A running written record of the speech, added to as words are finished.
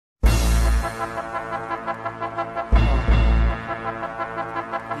Yeah.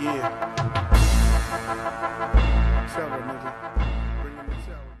 Seller, nigga. Bring in the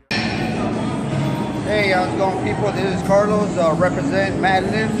seller. Hey, how's it going, people? This is Carlos, represent Mad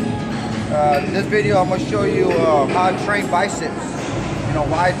Lift. In this video, I'm going to show you how I train biceps. You know,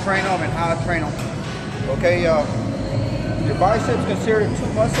 why I train them and how I train them. Okay, your biceps considered two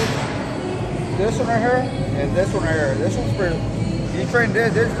muscles. This one right here and this one right here. This one's for, you train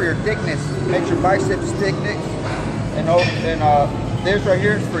this is for your thickness. Makes your biceps thickness. And this right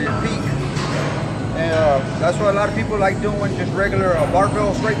here is for your peak. And that's why a lot of people like doing just regular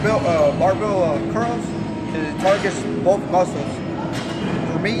barbell curls. It targets both muscles.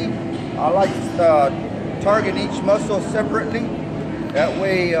 For me, I like to target each muscle separately. That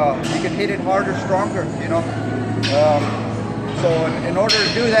way you can hit it harder, stronger, you know. So in order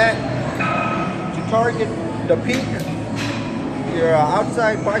to do that, to target the peak, your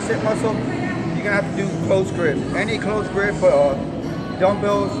outside bicep muscle, you're gonna have to do close grip. Any close grip,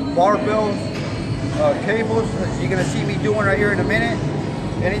 dumbbells, barbells, cables, as you're gonna see me doing right here in a minute.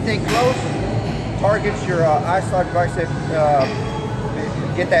 Anything close targets your outside bicep,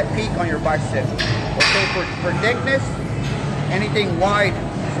 get that peak on your bicep. Okay, for thickness, anything wide.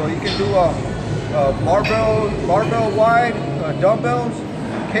 So you can do a barbell wide, dumbbells,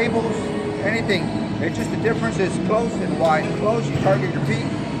 cables, anything. It's just the difference is close and wide. Close, you target your peak.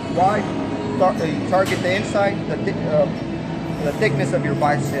 Wide, you target the inside, the thickness of your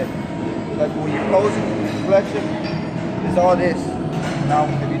bicep. Like when you're closing, flexion is all this. Now,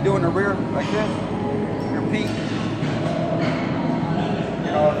 if you're doing the rear like this, your peak,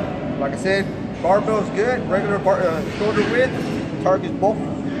 you know, like I said, barbell's good. Regular shoulder width targets both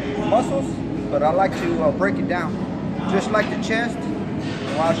muscles, but I like to break it down. Just like the chest,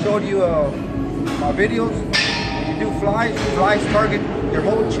 when I showed you my videos, when you do flies target your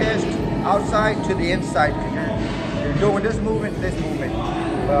whole chest outside to the inside. You're doing this movement.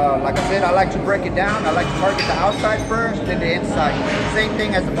 Like I said, I like to break it down. I like to target the outside first, then the inside. Same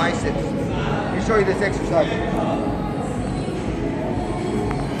thing as the biceps. Let me show you this exercise.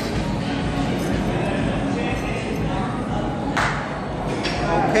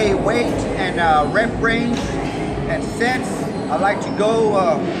 Okay, weight and rep range and sets. I like to go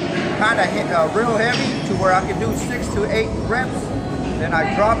kind of real heavy to where I can do 6 to 8 reps. Then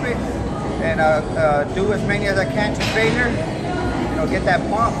I drop it and do as many as I can to failure. You know, get that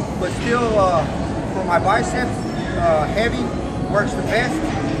pump. But still, for my biceps, heavy works the best.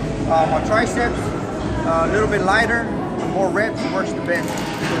 My triceps, a little bit lighter, more reps works the best.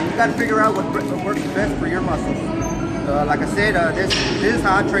 So you got to figure out what works the best for your muscles. Like I said, this is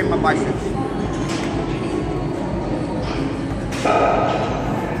how I train my biceps.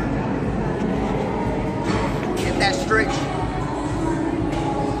 Get that stretch.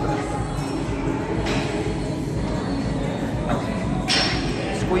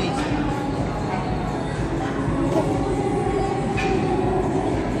 Squeeze.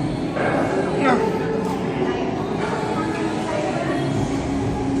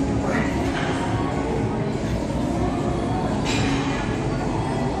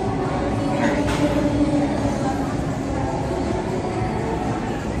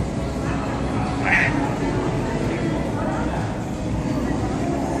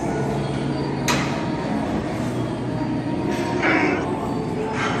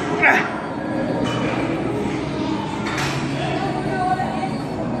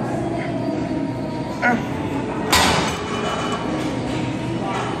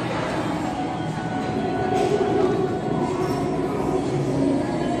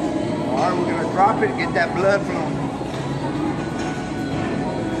 Alright, we're gonna drop it, get that blood flowing.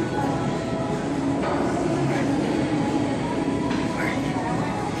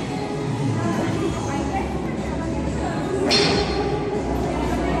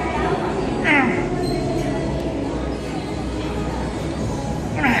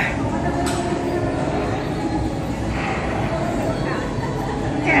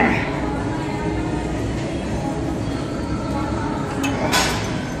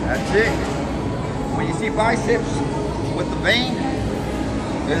 That's it. When you see biceps with the vein,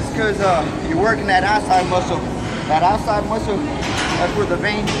 it's because you're working that outside muscle. That outside muscle, that's where the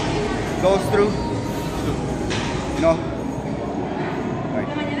vein goes through. You know.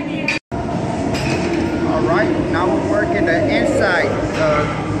 All right. Now we're working the inside.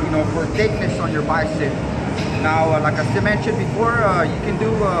 You know, for thickness on your bicep. Now, like I mentioned before, you can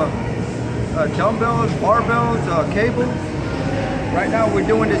do dumbbells, barbells, cables. Right now we're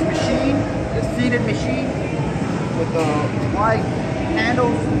doing this machine, the seated machine with the wide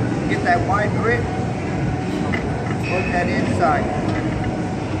handles. Get that wide grip. Work that inside.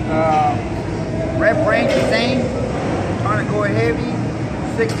 rep range the same. Trying to go heavy,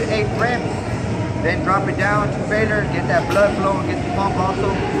 6 to 8 reps. Then drop it down to failure, get that blood flow and get the pump also.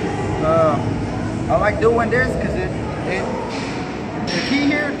 I like doing this because the key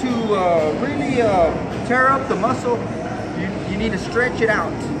here to really tear up the muscle, you need to stretch it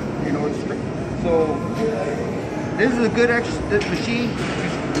out. You know, so this is a good this machine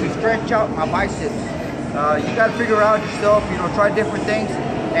to stretch out my biceps. You got to figure out yourself, you know, try different things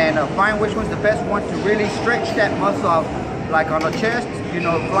and find which one's the best one to really stretch that muscle out. Like on the chest, you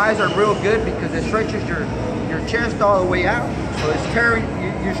know, flies are real good because it stretches your chest all the way out. So it's tearing,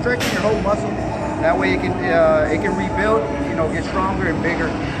 you're stretching your whole muscle. That way it can rebuild, you know, get stronger and bigger.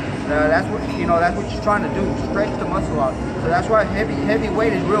 That's what you're trying to do, stretch the muscle out. So that's why heavy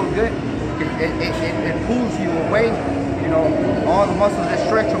weight is real good. It pulls you away, you know, all the muscles that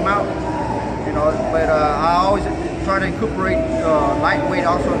stretch them out, you know. But I always try to incorporate lightweight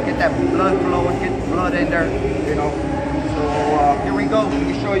also to get that blood flow and get the blood in there, you know. So here we go. Let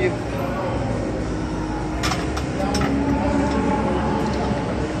me show you.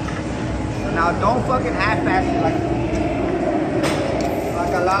 Now don't fucking half-ass it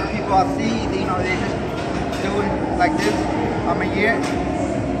like a lot of people I see. You know, they just do it like this. I mean,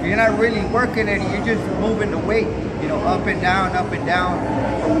 you're not really working it. You're just moving the weight, you know, up and down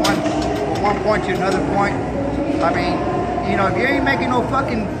from one point to another point. I mean, you know, if you ain't making no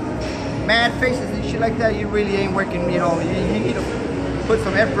fucking mad faces and shit like that, you really ain't working. You know, you need to put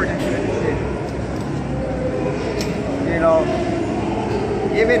some effort into this shit. You know,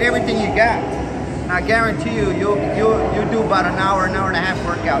 give it everything you got. And I guarantee you'll do about an hour and a half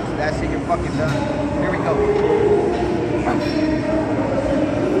workout. So that's it, you're fucking done. Here we go.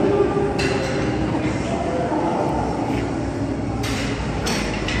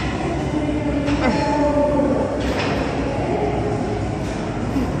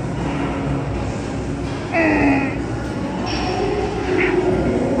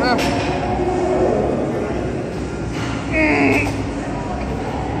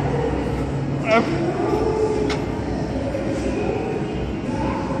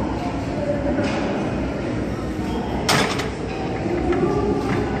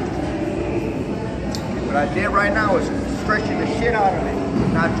 What I did right now is stretching the shit out of it.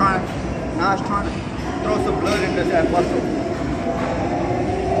 Now I was trying to throw some blood into that muscle.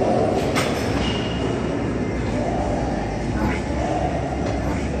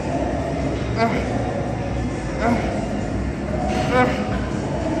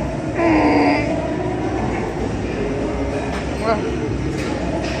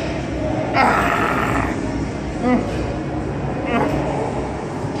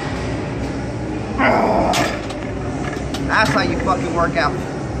 That's how you fucking work out.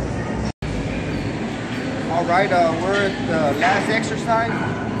 Alright, we're at the last exercise.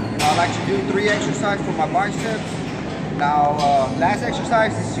 I like to do 3 exercises for my biceps. Now, last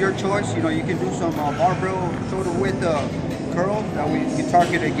exercise is your choice. You know, you can do some barbell shoulder width curls. That way you can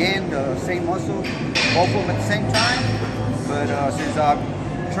target again the same muscle, both of them at the same time. But since I've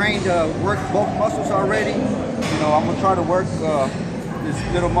trained work both muscles already, you know, I'm gonna try to work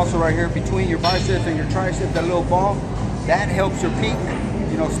this little muscle right here between your biceps and your triceps, that little ball. That helps your peak,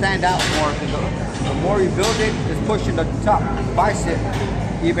 you know, stand out more. The more you build it, it's pushing the top bicep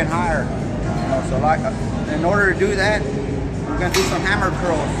even higher. You know, so like, in order to do that, we're gonna do some hammer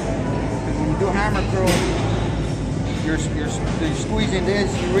curls. Because when you do hammer curls, you're squeezing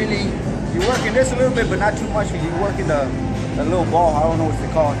this. You're working this a little bit, but not too much. You're working the little ball. I don't know what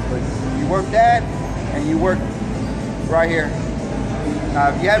they call it, but you work that, and you work right here. Now,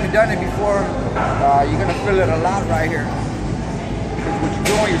 if you haven't done it before, you're gonna feel it a lot right here. Because what you're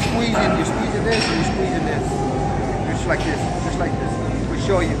doing, you're squeezing this, and you're squeezing this. Just like this, just like this. We'll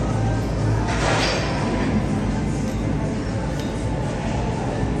show you.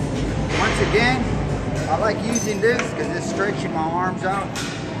 Once again, I like using this because it's stretching my arms out.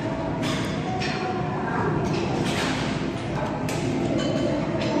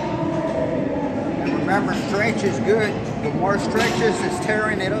 And remember, stretch is good. The more stretches, it's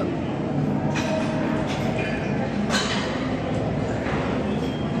tearing it up.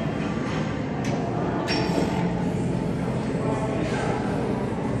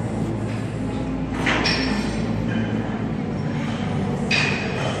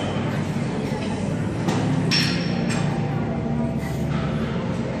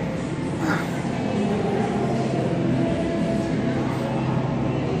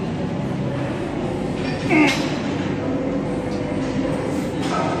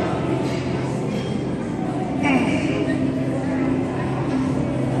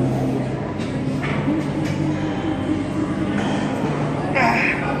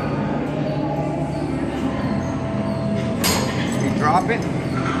 drop it.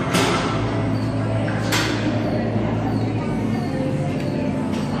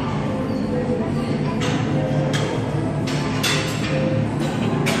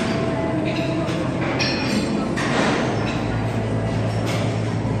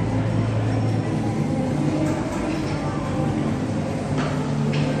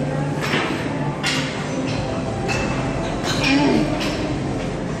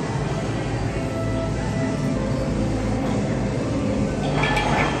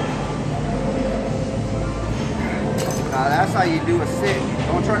 That's how you do a sit.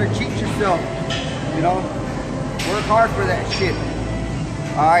 Don't try to cheat yourself, you know. Work hard for that shit.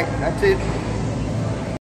 All right, that's it.